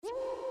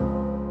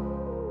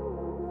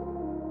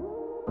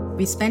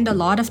We spend a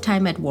lot of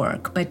time at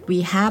work, but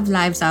we have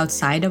lives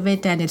outside of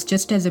it, and it's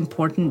just as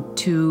important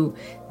to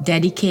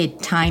dedicate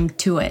time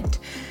to it.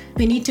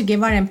 We need to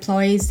give our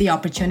employees the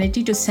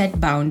opportunity to set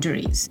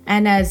boundaries.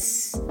 And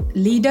as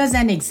leaders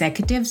and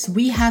executives,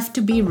 we have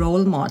to be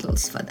role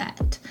models for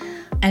that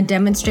and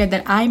demonstrate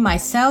that I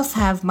myself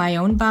have my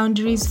own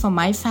boundaries for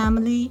my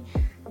family.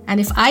 And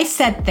if I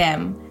set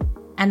them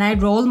and I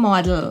role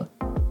model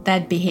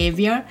that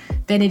behavior,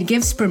 then it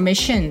gives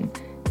permission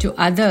to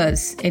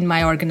others in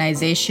my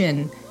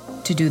organization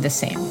to do the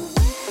same.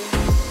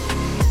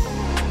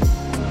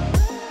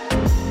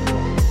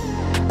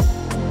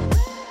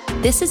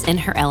 This is In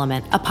Her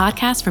Element, a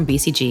podcast from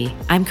BCG.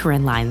 I'm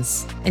Corinne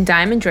Lines. And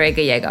I'm Andrea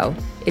Gallego.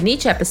 In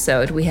each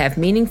episode, we have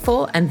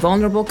meaningful and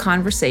vulnerable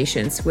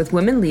conversations with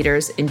women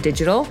leaders in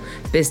digital,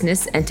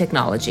 business, and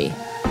technology.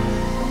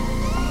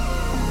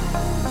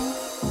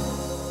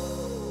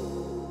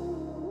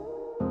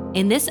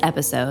 In this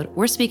episode,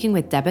 we're speaking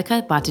with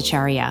Debika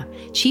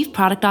Bhattacharya, Chief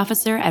Product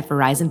Officer at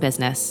Verizon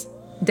Business.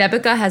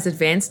 Debika has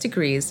advanced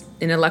degrees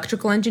in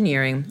electrical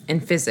engineering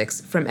and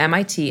physics from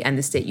MIT and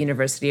the State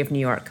University of New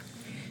York.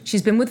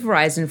 She's been with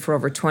Verizon for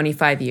over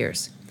 25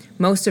 years,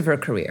 most of her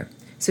career.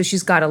 So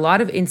she's got a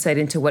lot of insight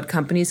into what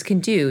companies can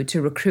do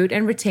to recruit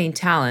and retain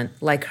talent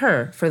like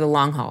her for the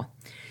long haul.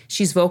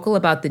 She's vocal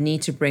about the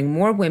need to bring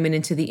more women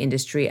into the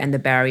industry and the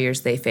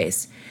barriers they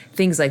face.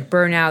 Things like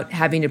burnout,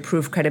 having to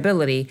prove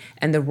credibility,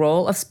 and the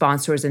role of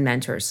sponsors and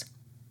mentors.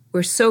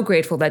 We're so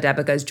grateful that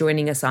Debika is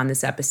joining us on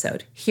this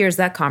episode. Here's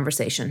that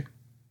conversation.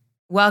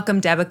 Welcome,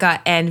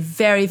 Debika, and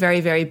very, very,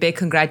 very big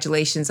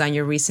congratulations on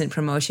your recent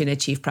promotion to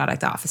Chief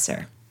Product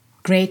Officer.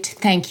 Great.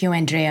 Thank you,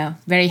 Andrea.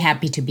 Very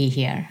happy to be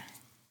here.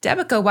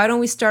 Debika, why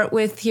don't we start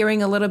with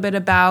hearing a little bit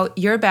about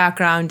your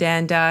background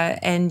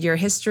and your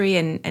history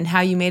and how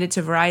you made it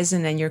to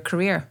Verizon and your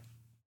career?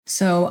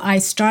 So I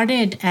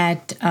started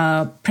at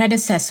a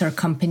predecessor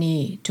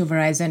company to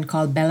Verizon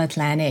called Bell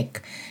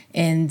Atlantic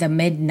in the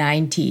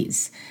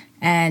mid-90s.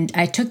 And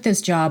I took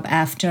this job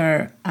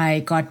after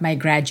I got my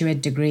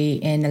graduate degree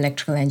in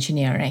electrical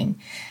engineering.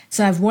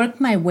 So I've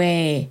worked my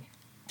way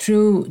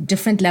through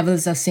different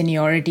levels of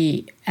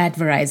seniority at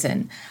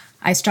Verizon.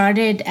 I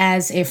started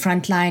as a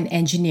frontline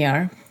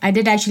engineer. I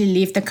did actually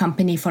leave the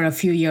company for a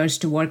few years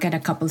to work at a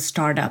couple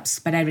startups,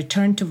 but I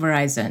returned to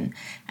Verizon.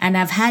 And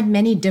I've had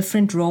many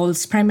different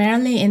roles,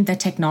 primarily in the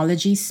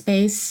technology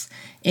space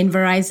in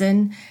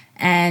Verizon.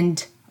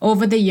 And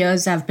over the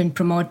years, I've been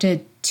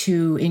promoted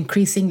to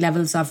increasing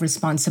levels of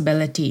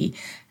responsibility.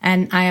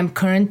 And I am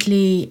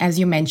currently, as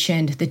you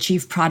mentioned, the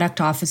Chief Product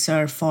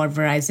Officer for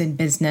Verizon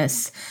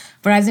Business.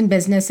 Verizon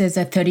Business is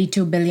a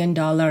 $32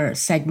 billion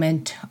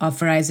segment of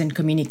Verizon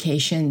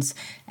Communications,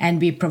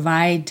 and we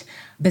provide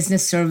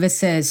business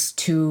services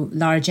to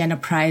large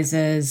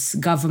enterprises,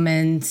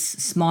 governments,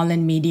 small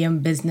and medium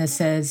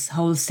businesses,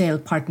 wholesale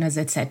partners,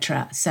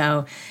 etc.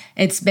 So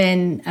it's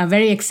been a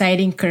very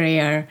exciting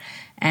career,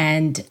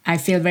 and I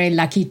feel very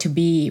lucky to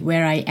be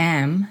where I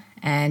am,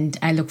 and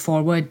I look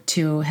forward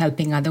to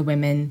helping other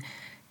women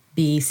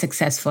be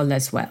successful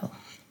as well.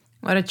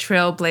 What a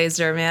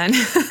trailblazer, man.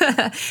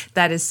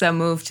 That is some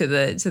move to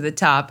the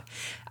top.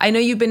 I know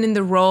you've been in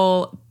the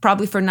role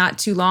probably for not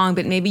too long,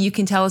 but maybe you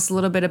can tell us a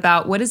little bit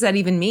about what does that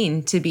even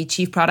mean to be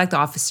Chief Product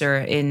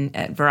Officer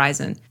at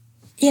Verizon?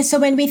 Yeah, so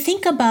when we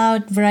think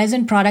about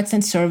Verizon products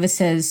and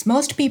services,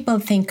 most people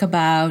think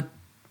about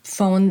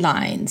phone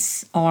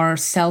lines or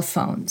cell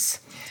phones.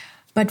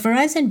 But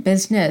Verizon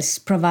Business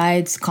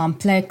provides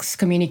complex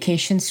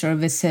communication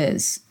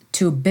services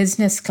to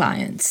business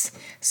clients.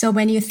 So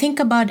when you think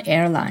about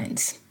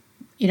airlines,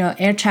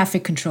 air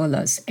traffic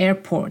controllers,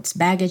 airports,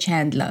 baggage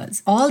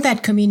handlers, all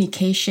that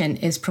communication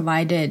is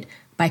provided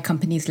by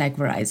companies like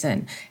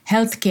Verizon.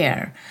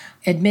 Healthcare,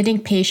 admitting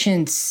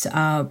patients,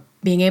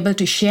 being able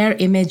to share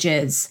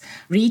images,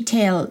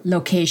 retail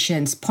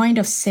locations, point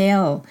of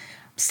sale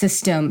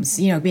systems,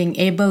 being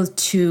able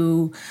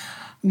to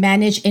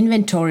manage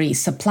inventory,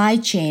 supply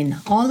chain,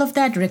 all of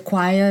that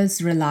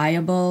requires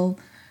reliable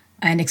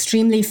and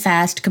extremely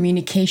fast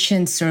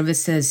communication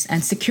services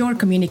and secure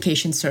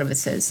communication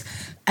services.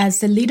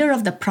 As the leader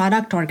of the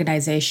product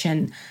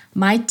organization,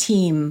 my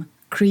team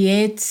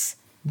creates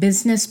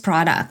business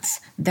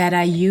products that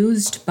are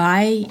used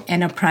by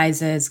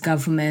enterprises,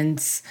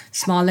 governments,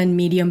 small and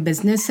medium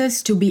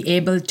businesses to be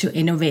able to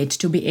innovate,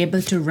 to be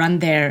able to run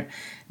their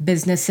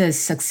businesses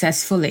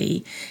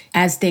successfully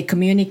as they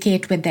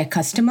communicate with their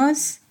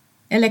customers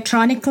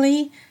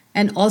electronically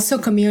and also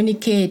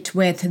communicate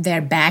with their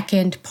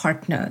back-end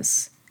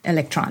partners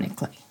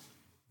electronically.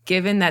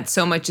 Given that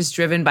so much is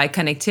driven by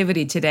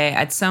connectivity today,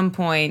 at some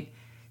point,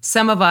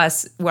 some of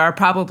us are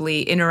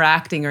probably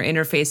interacting or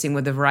interfacing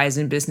with the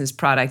Verizon Business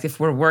product if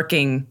we're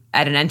working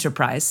at an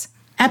enterprise.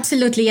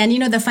 Absolutely.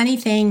 And the funny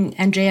thing,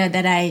 Andrea,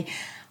 that I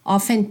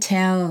often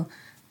tell,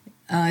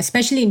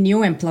 especially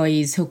new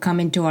employees who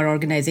come into our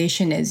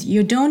organization is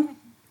you don't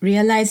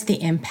realize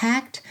the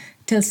impact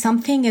till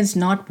something is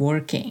not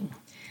working.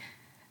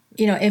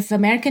 If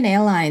American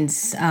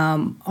Airlines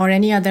or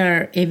any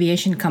other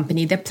aviation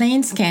company, the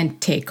planes can't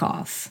take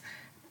off.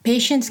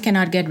 patients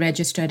cannot get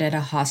registered at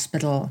a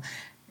hospital.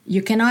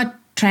 You cannot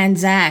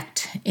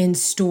transact in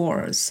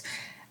stores.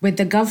 With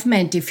the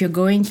government, if you're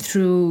going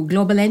through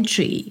global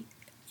entry,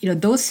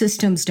 those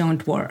systems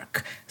don't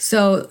work.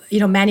 So,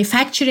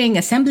 manufacturing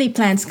assembly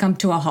plants come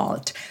to a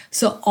halt.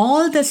 So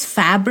all this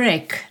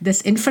fabric,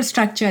 this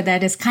infrastructure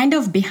that is kind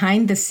of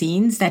behind the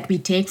scenes that we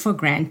take for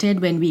granted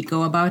when we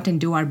go about and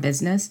do our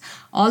business,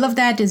 all of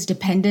that is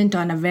dependent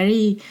on a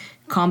very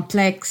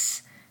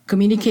complex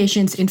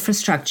communications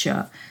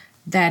infrastructure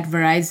that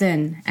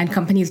Verizon and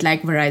companies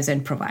like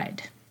Verizon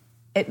provide.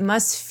 It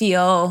must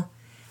feel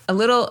a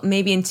little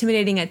maybe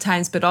intimidating at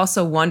times, but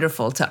also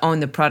wonderful to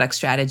own the product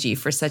strategy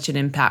for such an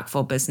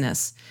impactful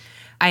business.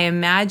 I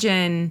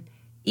imagine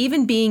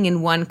even being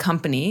in one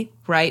company,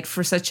 right,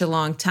 for such a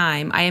long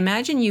time, I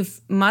imagine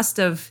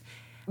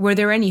were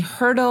there any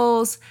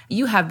hurdles?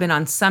 You have been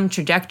on some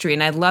trajectory,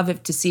 and I'd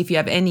love to see if you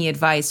have any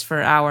advice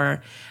for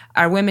our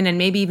women and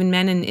maybe even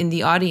men in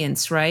the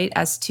audience, right,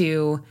 as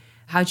to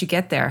how'd you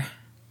get there?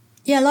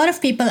 Yeah, a lot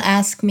of people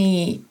ask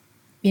me,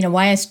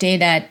 why I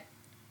stayed at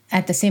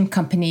the same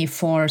company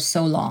for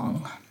so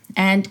long.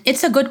 And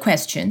it's a good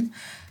question.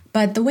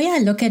 But the way I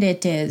look at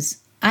it is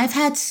I've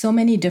had so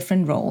many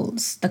different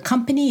roles. The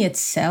company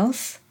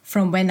itself,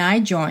 from when I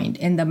joined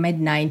in the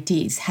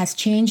mid-90s, has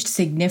changed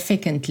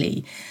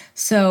significantly.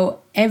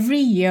 So every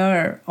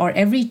year or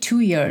every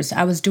 2 years,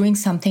 I was doing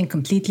something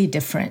completely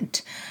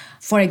different.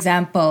 For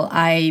example,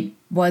 I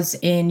was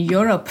in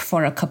Europe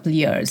for a couple of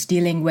years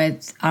dealing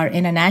with our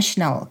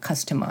international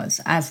customers.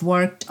 I've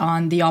worked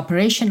on the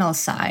operational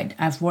side.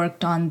 I've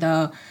worked on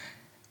the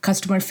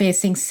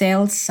customer-facing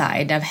sales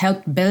side. I've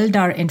helped build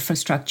our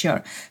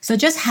infrastructure. So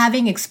just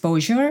having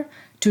exposure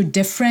to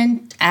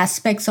different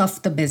aspects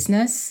of the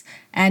business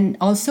and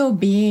also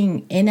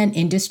being in an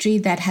industry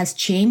that has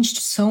changed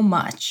so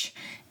much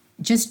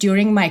just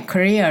during my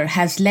career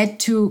has led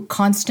to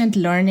constant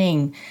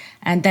learning,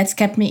 and that's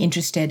kept me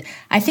interested.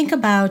 I think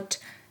about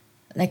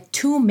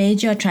two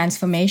major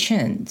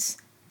transformations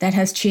that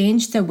has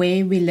changed the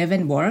way we live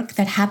and work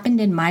that happened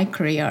in my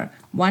career.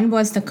 One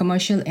was the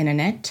commercial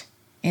internet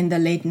in the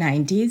late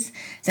 90s,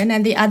 and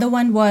then the other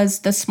one was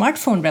the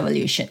smartphone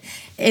revolution.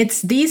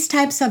 It's these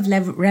types of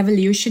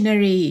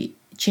revolutionary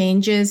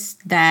changes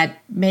that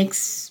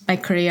makes my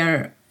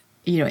career,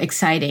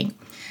 exciting.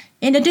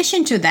 In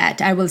addition to that,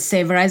 I will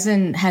say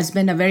Verizon has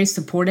been a very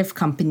supportive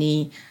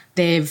company.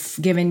 They've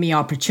given me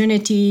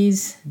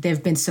opportunities.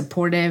 They've been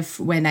supportive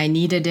when I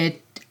needed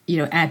it,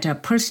 at a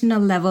personal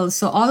level.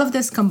 So all of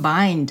this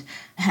combined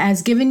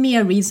has given me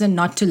a reason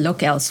not to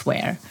look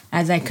elsewhere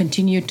as I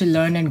continue to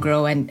learn and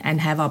grow and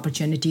have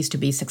opportunities to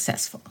be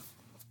successful.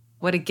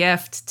 What a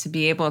gift to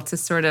be able to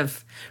sort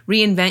of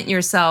reinvent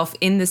yourself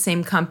in the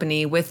same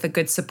company with a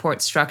good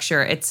support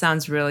structure. It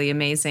sounds really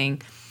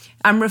amazing.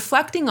 I'm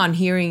reflecting on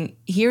hearing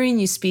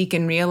you speak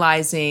and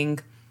realizing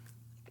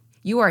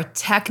you are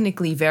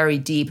technically very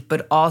deep,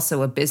 but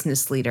also a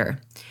business leader.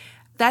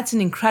 That's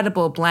an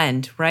incredible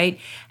blend, right?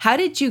 How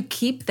did you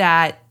keep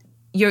that,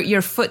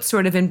 your foot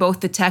sort of in both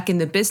the tech and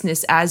the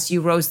business as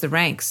you rose the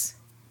ranks?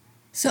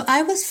 So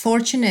I was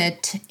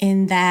fortunate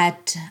in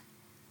that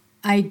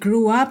I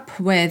grew up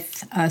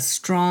with a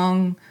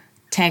strong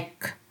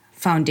tech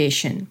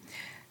foundation.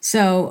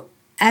 So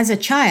as a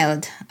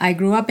child, I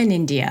grew up in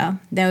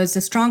India. There was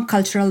a strong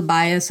cultural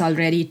bias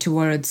already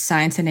towards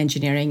science and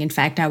engineering. In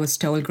fact, I was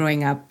told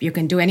growing up, you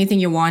can do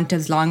anything you want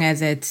as long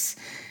as it's,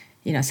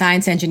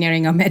 science,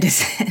 engineering, or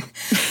medicine.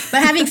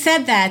 But having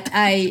said that,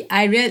 I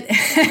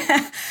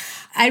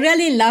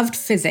really loved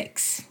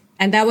physics.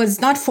 And that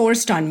was not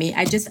forced on me.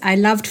 I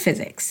loved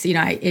physics.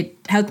 It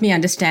helped me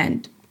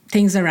understand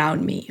things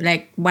around me,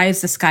 like why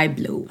is the sky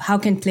blue? How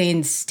can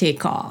planes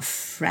take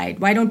off, right?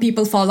 Why don't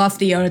people fall off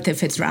the earth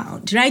if it's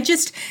round, right?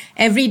 Just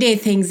everyday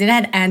things. It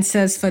had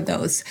answers for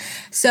those.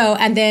 So,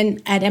 and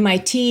then at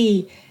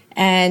MIT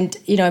and,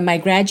 in my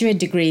graduate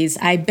degrees,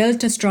 I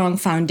built a strong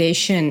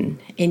foundation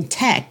in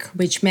tech,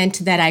 which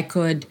meant that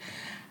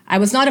I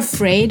was not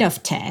afraid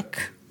of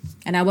tech.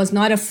 And I was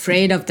not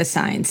afraid of the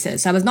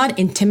sciences. I was not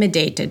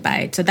intimidated by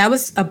it. So that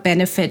was a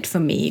benefit for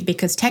me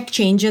because tech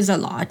changes a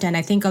lot. And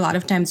I think a lot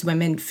of times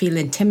women feel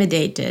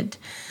intimidated.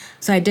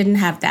 So I didn't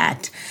have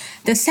that.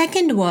 The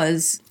second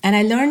was, and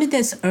I learned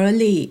this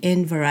early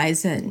in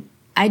Verizon,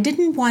 I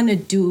didn't want to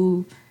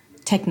do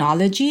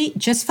technology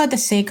just for the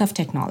sake of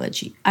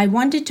technology. I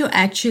wanted to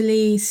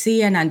actually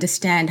see and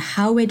understand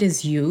how it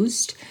is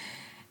used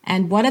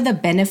and what are the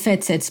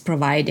benefits it's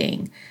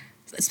providing.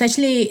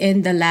 Especially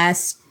in the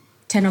last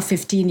 10 or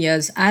 15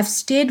 years, I've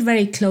stayed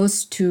very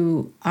close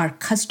to our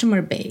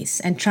customer base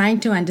and trying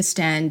to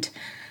understand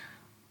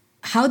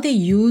how they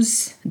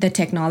use the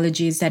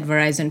technologies that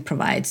Verizon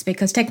provides.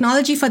 Because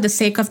technology for the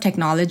sake of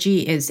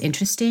technology is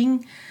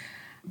interesting,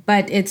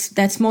 but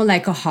that's more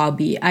like a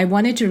hobby. I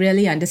wanted to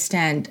really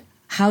understand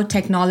how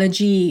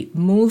technology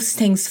moves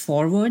things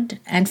forward.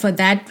 And for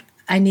that,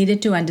 I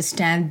needed to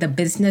understand the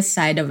business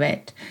side of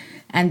it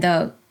and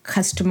the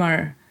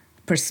customer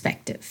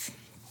perspective.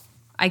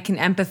 I can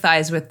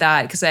empathize with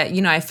that because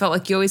I felt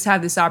like you always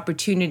have this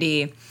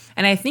opportunity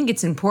And I think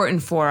it's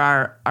important for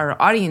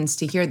our audience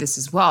to hear this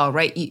as well,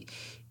 right?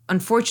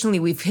 Unfortunately,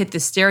 we've hit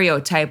this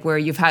stereotype where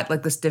you've had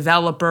like this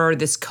developer,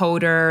 this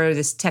coder,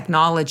 this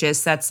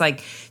technologist that's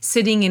like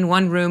sitting in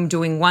one room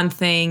doing one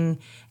thing,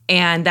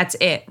 and that's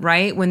it,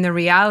 right? When the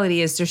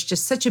reality is there's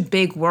just such a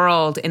big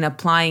world in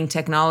applying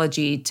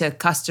technology to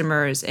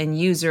customers and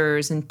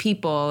users and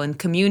people and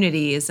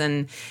communities.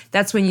 And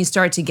that's when you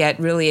start to get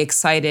really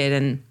excited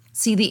and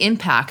see the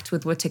impact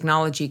with what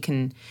technology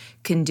can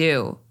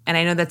do. And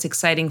I know that's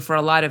exciting for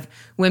a lot of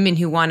women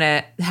who want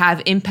to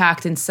have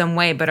impact in some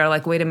way, but are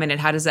like, wait a minute,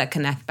 how does that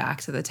connect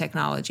back to the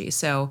technology?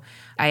 So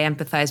I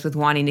empathize with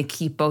wanting to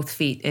keep both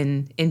feet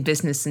in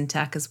business and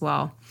tech as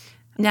well.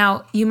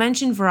 Now, you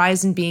mentioned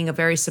Verizon being a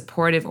very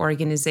supportive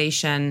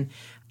organization.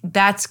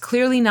 That's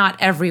clearly not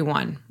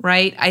everyone,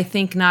 right? I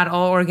think not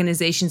all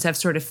organizations have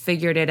sort of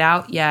figured it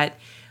out yet.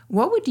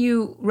 What would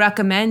you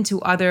recommend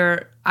to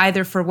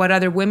either for what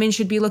other women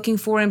should be looking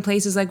for in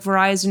places like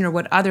Verizon, or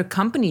what other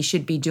companies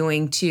should be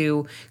doing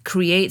to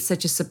create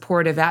such a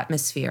supportive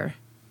atmosphere?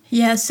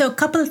 Yeah, so a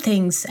couple of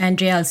things,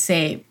 Andrea, I'll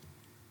say.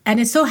 And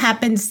it so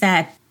happens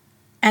that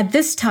at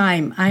this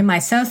time, I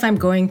myself am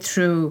going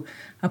through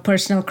a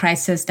personal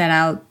crisis that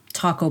I'll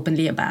talk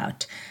openly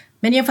about.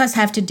 Many of us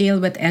have to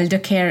deal with elder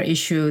care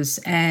issues,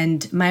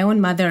 and my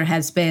own mother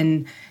has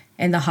been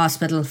in the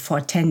hospital for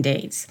 10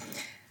 days.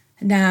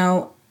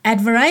 Now, at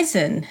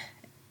Verizon,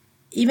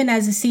 even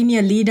as a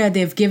senior leader,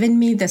 they've given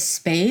me the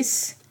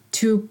space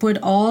to put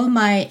all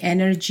my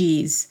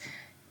energies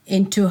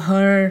into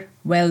her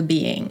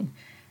well-being.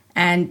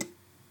 And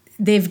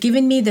they've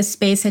given me the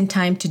space and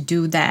time to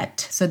do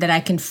that so that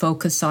I can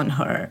focus on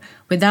her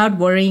without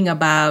worrying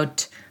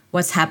about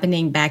what's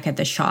happening back at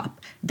the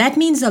shop. That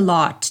means a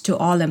lot to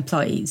all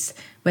employees,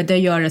 whether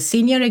you're a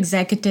senior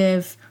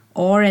executive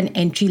or an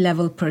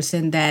entry-level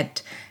person,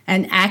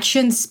 and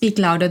actions speak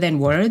louder than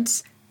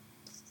words,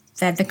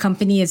 that the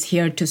company is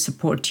here to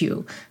support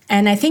you.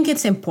 And I think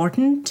it's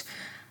important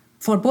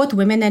for both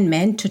women and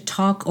men to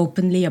talk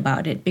openly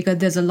about it, because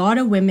there's a lot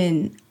of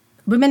women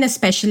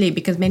especially,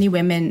 because many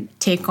women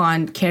take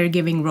on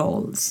caregiving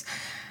roles.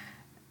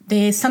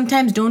 They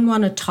sometimes don't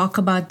want to talk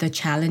about the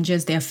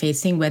challenges they're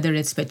facing, whether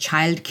it's with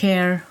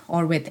childcare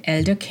or with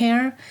elder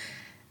care,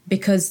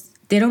 because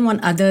they don't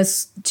want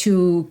others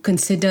to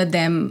consider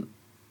them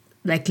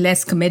like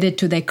less committed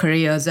to their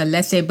careers or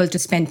less able to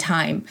spend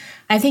time.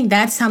 I think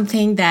that's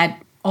something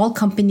that all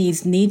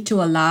companies need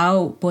to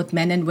allow both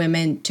men and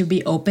women to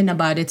be open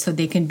about it so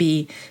they can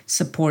be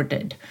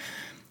supported.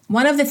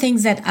 One of the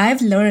things that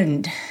I've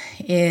learned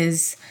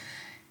is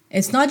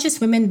it's not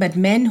just women, but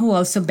men who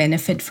also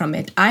benefit from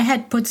it. I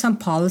had put some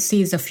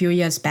policies a few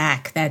years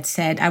back that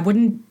said I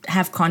wouldn't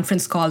have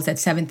conference calls at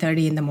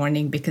 7:30 in the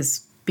morning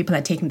because people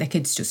are taking their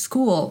kids to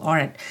school, or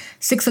at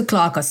 6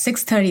 o'clock or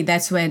 6:30,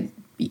 that's when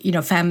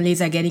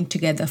families are getting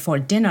together for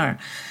dinner.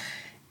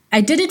 I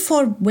did it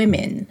for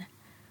women,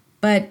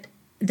 but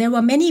there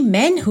were many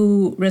men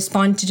who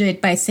responded to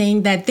it by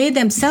saying that they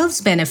themselves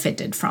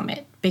benefited from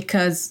it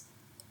because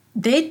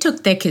they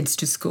took their kids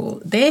to school.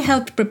 They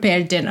helped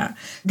prepare dinner.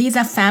 These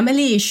are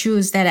family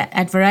issues that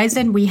at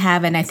Verizon we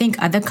have, and I think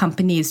other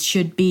companies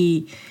should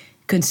be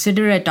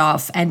considerate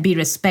of and be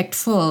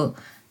respectful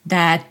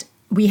that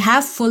we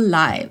have full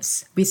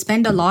lives. We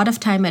spend a lot of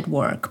time at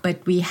work,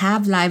 but we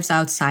have lives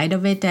outside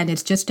of it, and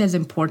it's just as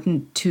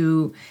important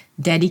to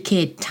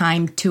dedicate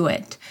time to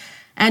it.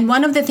 And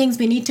one of the things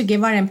we need to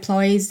give our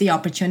employees the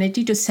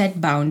opportunity to set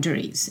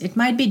boundaries. It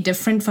might be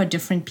different for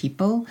different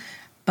people,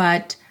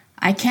 but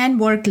I can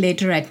work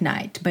later at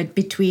night, but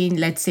between,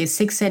 let's say,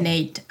 6 and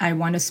 8, I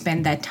want to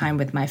spend that time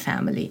with my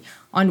family.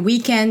 On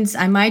weekends,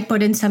 I might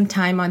put in some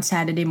time on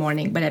Saturday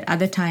morning, but at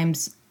other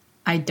times,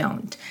 I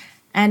don't.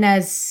 And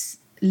as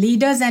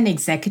leaders and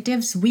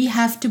executives, we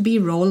have to be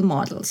role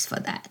models for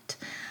that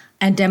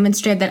and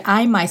demonstrate that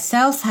I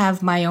myself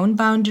have my own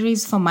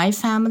boundaries for my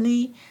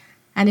family.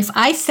 And if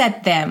I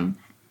set them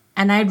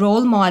and I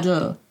role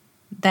model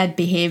that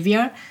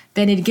behavior,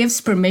 then it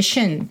gives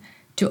permission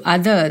to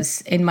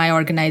others in my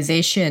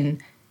organization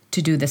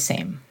to do the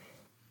same.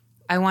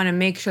 I want to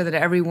make sure that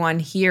everyone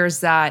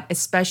hears that,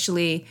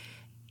 especially,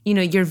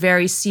 you're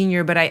very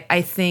senior, but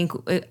I think,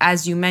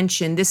 as you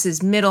mentioned, this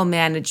is middle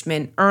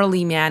management,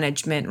 early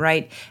management,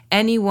 right?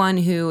 Anyone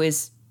who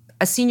is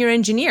a senior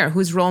engineer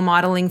who's role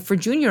modeling for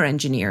junior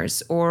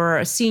engineers, or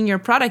a senior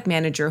product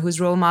manager who's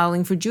role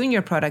modeling for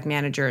junior product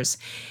managers.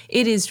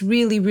 It is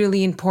really,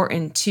 really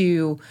important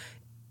to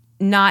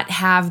not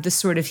have the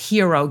sort of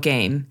hero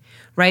game,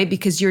 right?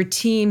 Because your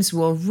teams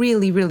will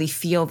really, really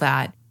feel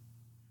that.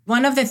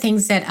 One of the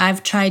things that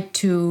I've tried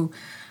to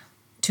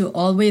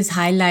always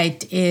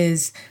highlight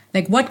is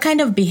like, what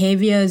kind of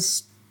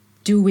behaviors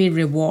do we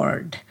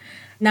reward?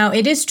 Now,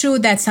 it is true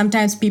that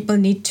sometimes people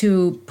need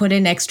to put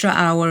in extra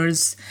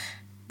hours.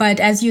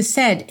 But as you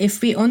said,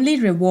 if we only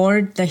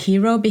reward the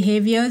hero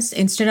behaviors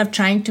instead of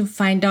trying to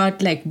find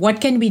out like, what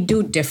can we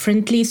do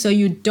differently so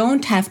you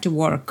don't have to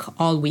work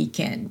all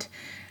weekend?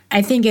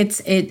 I think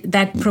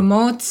that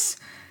promotes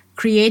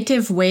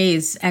creative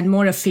ways and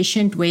more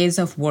efficient ways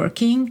of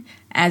working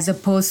as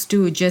opposed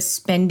to just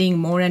spending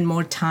more and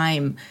more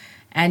time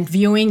and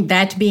viewing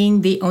that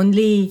being the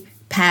only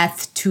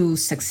path to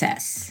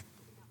success.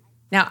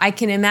 Now, I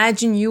can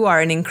imagine you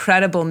are an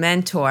incredible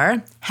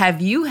mentor.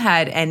 Have you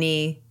had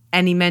any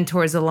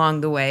mentors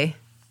along the way?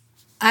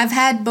 I've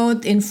had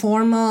both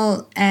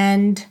informal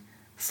and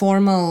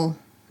formal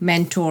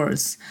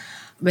mentors.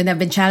 When there have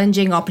been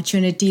challenging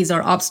opportunities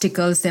or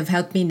obstacles, they've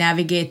helped me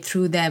navigate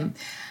through them.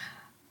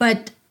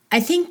 But I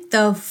think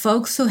the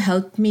folks who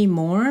helped me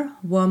more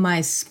were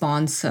my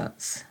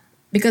sponsors.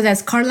 Because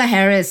as Carla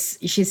Harris,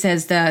 she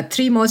says, the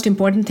three most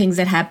important things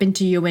that happen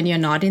to you when you're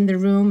not in the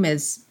room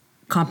is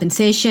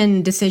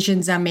compensation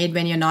decisions are made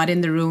when you're not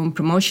in the room,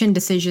 promotion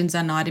decisions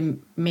are not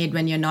made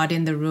when you're not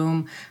in the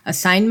room,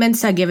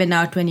 assignments are given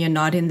out when you're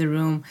not in the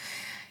room.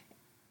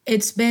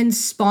 It's been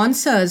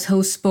sponsors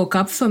who spoke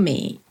up for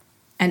me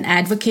and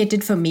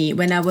advocated for me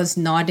when I was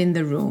not in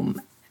the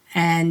room.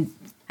 And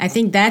I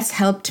think that's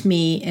helped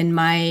me in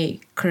my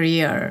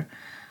career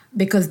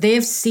because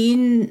they've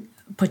seen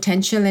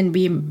potential in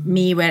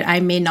me where I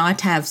may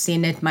not have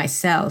seen it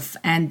myself.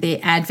 And they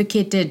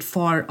advocated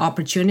for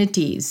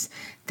opportunities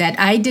that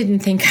I didn't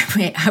think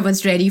I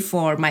was ready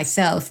for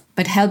myself,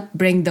 but helped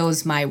bring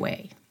those my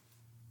way.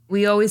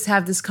 We always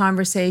have this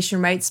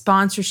conversation, right?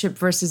 Sponsorship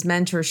versus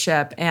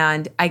mentorship.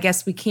 And I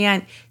guess we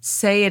can't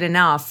say it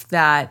enough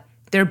that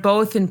they're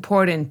both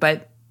important,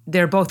 but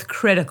they're both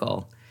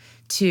critical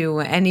to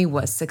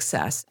anyone's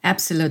success.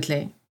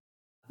 Absolutely.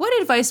 What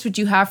advice would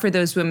you have for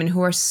those women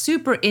who are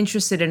super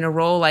interested in a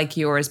role like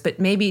yours, but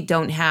maybe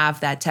don't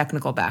have that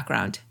technical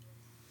background?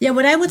 Yeah,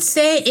 what I would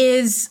say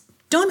is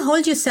don't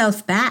hold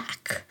yourself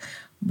back.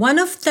 One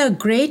of the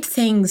great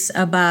things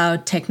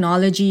about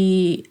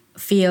technology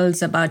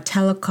fields, about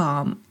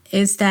telecom,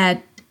 is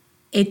that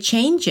it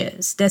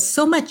changes. There's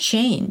so much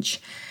change.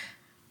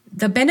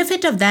 The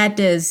benefit of that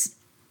is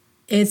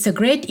it's a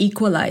great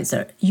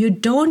equalizer. You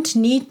don't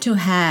need to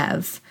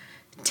have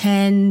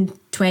 10,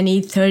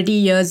 20, 30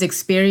 years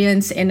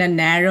experience in a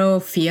narrow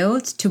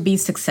field to be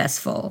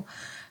successful.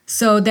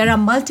 So there are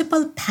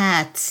multiple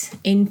paths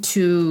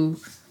into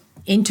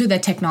the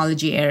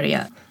technology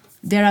area.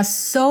 There are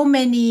so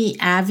many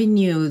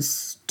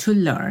avenues to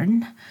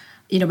learn,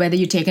 whether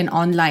you take an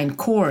online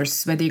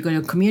course, whether you go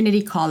to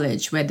community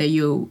college, whether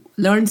you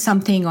learn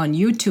something on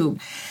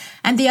YouTube.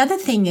 And the other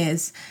thing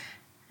is,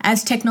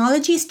 as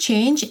technologies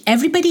change,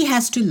 everybody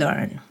has to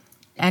learn.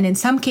 And in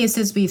some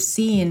cases, we've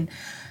seen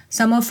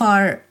some of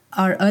our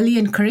early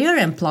in career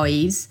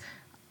employees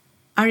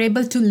are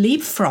able to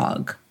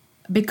leapfrog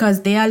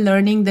because they are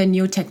learning the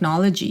new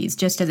technologies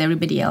just as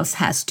everybody else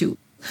has to.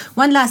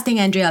 One last thing,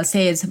 Andrea, I'll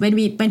say is when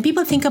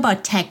people think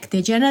about tech,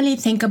 they generally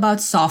think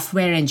about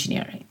software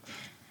engineering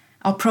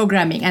or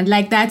programming, and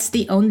like that's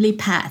the only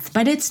path,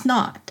 but it's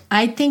not.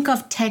 I think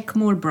of tech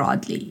more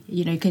broadly.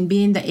 You can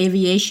be in the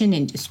aviation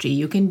industry,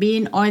 you can be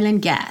in oil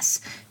and gas,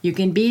 you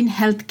can be in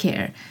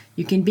healthcare,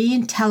 you can be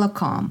in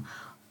telecom,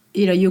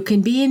 you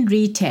can be in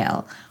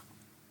retail.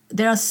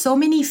 There are so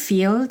many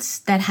fields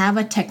that have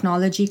a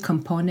technology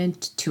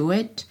component to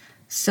it.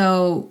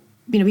 So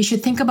we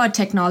should think about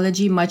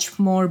technology much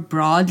more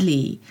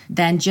broadly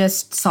than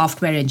just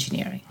software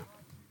engineering.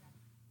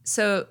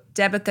 So,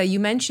 Debika, you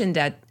mentioned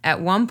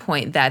at one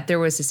point that there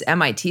was this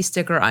MIT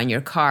sticker on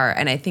your car,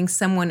 and I think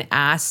someone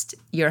asked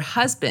your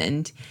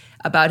husband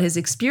about his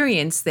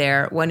experience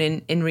there, when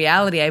in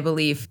reality, I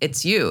believe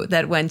it's you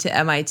that went to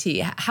MIT.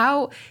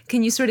 How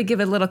can you sort of give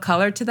a little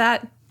color to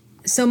that?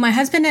 So my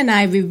husband and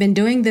I, we've been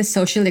doing this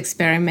social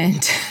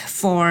experiment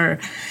for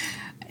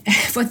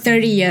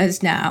 30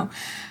 years now.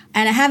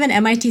 And I have an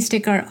MIT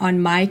sticker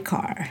on my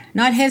car,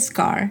 not his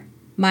car,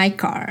 my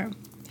car.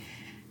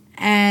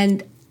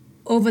 And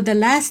over the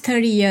last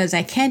 30 years,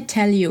 I can't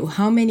tell you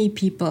how many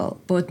people,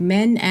 both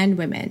men and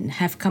women,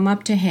 have come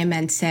up to him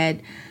and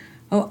said,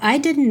 "Oh, I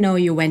didn't know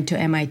you went to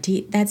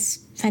MIT. That's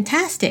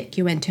fantastic,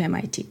 you went to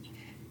MIT."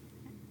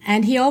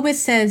 And he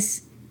always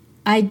says,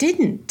 "I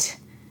didn't."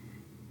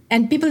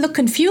 And people look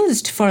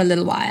confused for a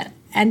little while.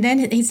 And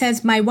then he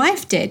says, "My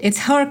wife did.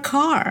 It's her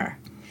car."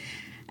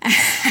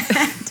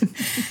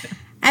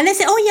 And they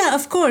say, "Oh, yeah,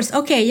 of course.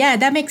 Okay, yeah,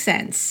 that makes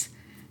sense."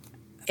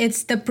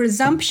 It's the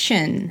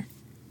presumption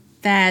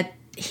that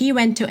he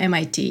went to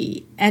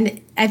MIT.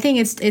 And I think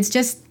it's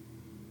just,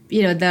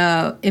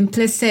 the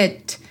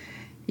implicit,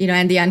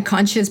 and the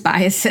unconscious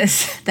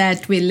biases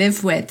that we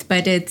live with.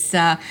 But it's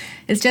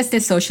just a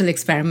social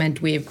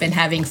experiment we've been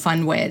having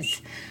fun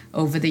with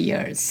over the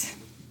years.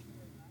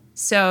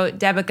 So,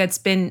 Debika, it's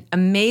been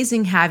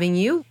amazing having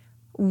you.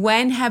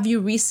 When have you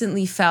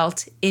recently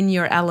felt in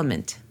your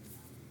element?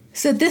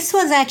 So this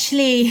was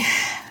actually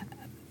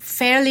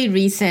fairly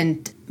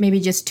recent, maybe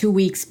just 2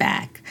 weeks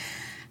back.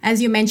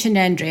 As you mentioned,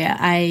 Andrea,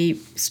 I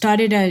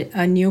started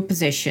a new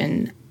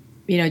position,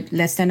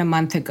 less than a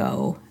month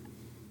ago.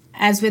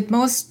 As with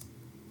most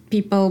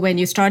people, when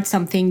you start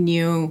something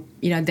new,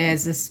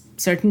 there's a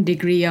certain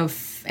degree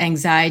of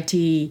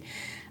anxiety,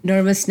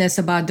 nervousness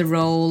about the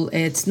role.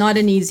 It's not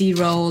an easy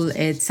role.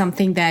 It's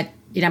something that,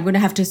 I'm going to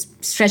have to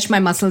stretch my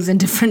muscles in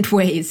different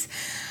ways.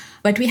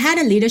 But we had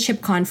a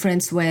leadership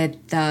conference with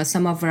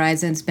some of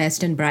Verizon's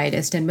best and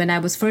brightest. And when I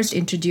was first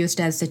introduced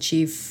as the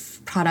chief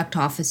product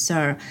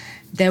officer,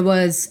 there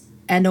was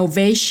an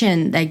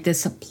ovation, like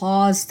this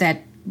applause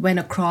that went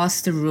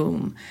across the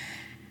room.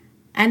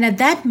 And at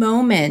that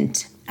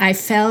moment, I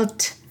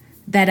felt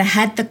that I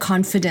had the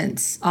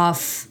confidence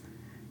of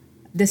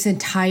this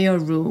entire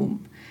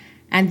room.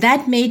 And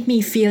that made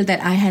me feel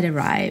that I had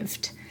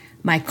arrived.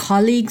 My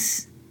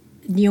colleagues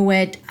knew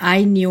it.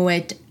 I knew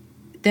it.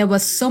 There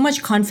was so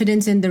much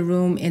confidence in the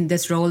room in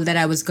this role that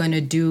I was going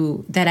to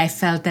do that I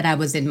felt that I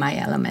was in my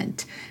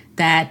element.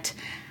 That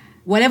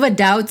whatever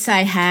doubts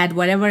I had,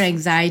 whatever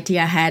anxiety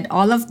I had,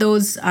 all of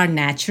those are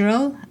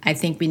natural. I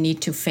think we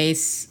need to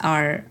face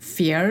our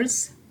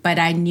fears. But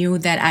I knew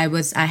that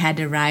I had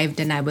arrived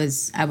and I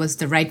was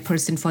the right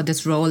person for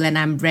this role, and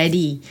I'm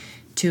ready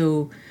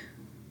to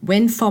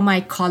win for my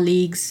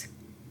colleagues,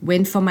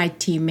 win for my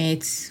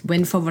teammates,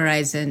 win for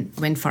Verizon,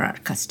 win for our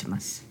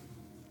customers.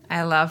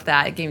 I love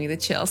that. It gave me the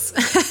chills.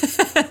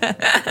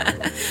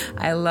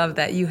 I love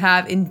that. You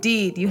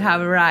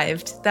have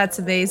arrived. That's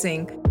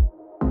amazing.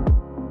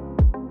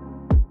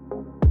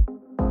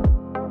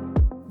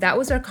 That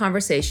was our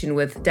conversation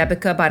with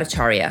Debika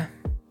Bhattacharya.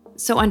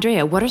 So,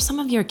 Andrea, what are some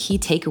of your key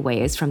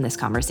takeaways from this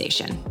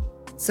conversation?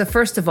 So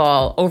first of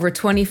all, over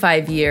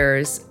 25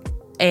 years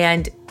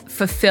and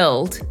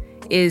fulfilled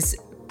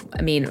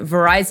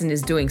Verizon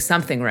is doing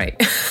something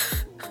right.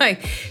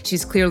 Like,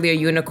 she's clearly a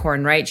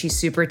unicorn, right? She's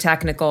super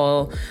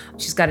technical.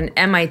 She's got an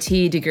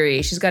MIT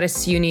degree. She's got a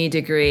SUNY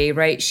degree,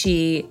 right?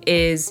 She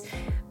is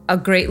a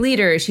great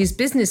leader. She's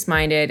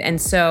business-minded.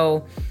 And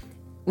so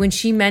when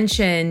she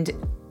mentioned,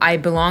 I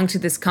belong to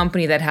this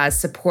company that has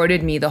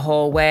supported me the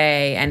whole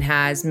way and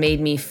has made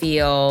me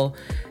feel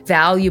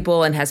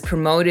valuable and has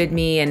promoted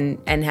me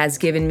and has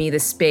given me the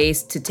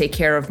space to take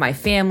care of my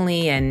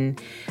family,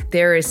 and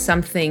there is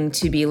something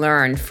to be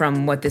learned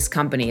from what this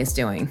company is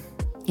doing.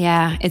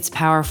 Yeah, it's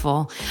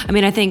powerful.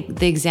 I think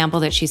the example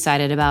that she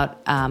cited about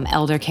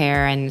elder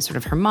care and sort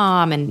of her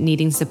mom and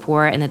needing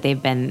support, and that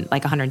they've been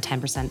like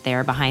 110%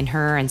 there behind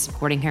her and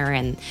supporting her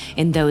and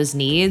in those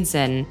needs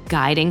and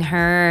guiding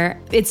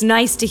her. It's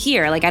nice to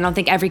hear. I don't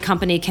think every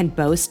company can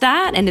boast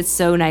that. And it's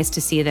so nice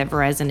to see that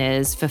Verizon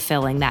is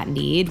fulfilling that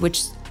need,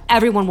 which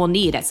everyone will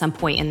need at some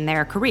point in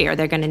their career.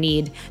 They're going to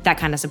need that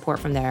kind of support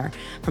from their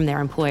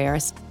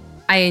employers.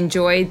 I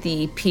enjoyed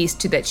the piece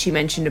too that she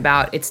mentioned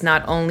about it's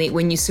not only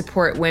when you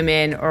support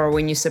women or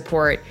when you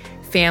support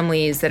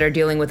families that are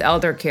dealing with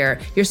elder care,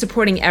 you're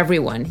supporting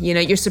everyone.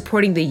 You're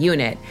supporting the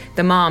unit,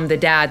 the mom, the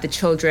dad, the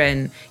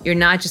children. You're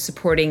not just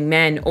supporting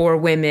men or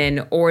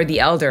women or the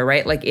elder,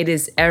 right? It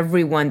is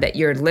everyone that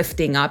you're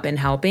lifting up and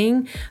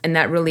helping. And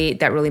that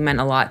really meant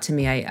a lot to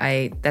me.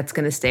 I that's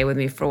going to stay with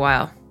me for a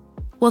while.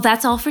 Well,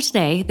 that's all for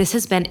today. This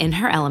has been In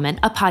Her Element,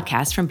 a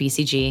podcast from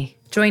BCG.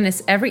 Join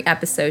us every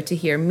episode to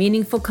hear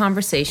meaningful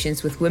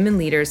conversations with women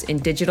leaders in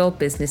digital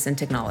business and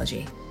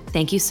technology.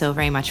 Thank you so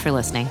very much for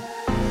listening.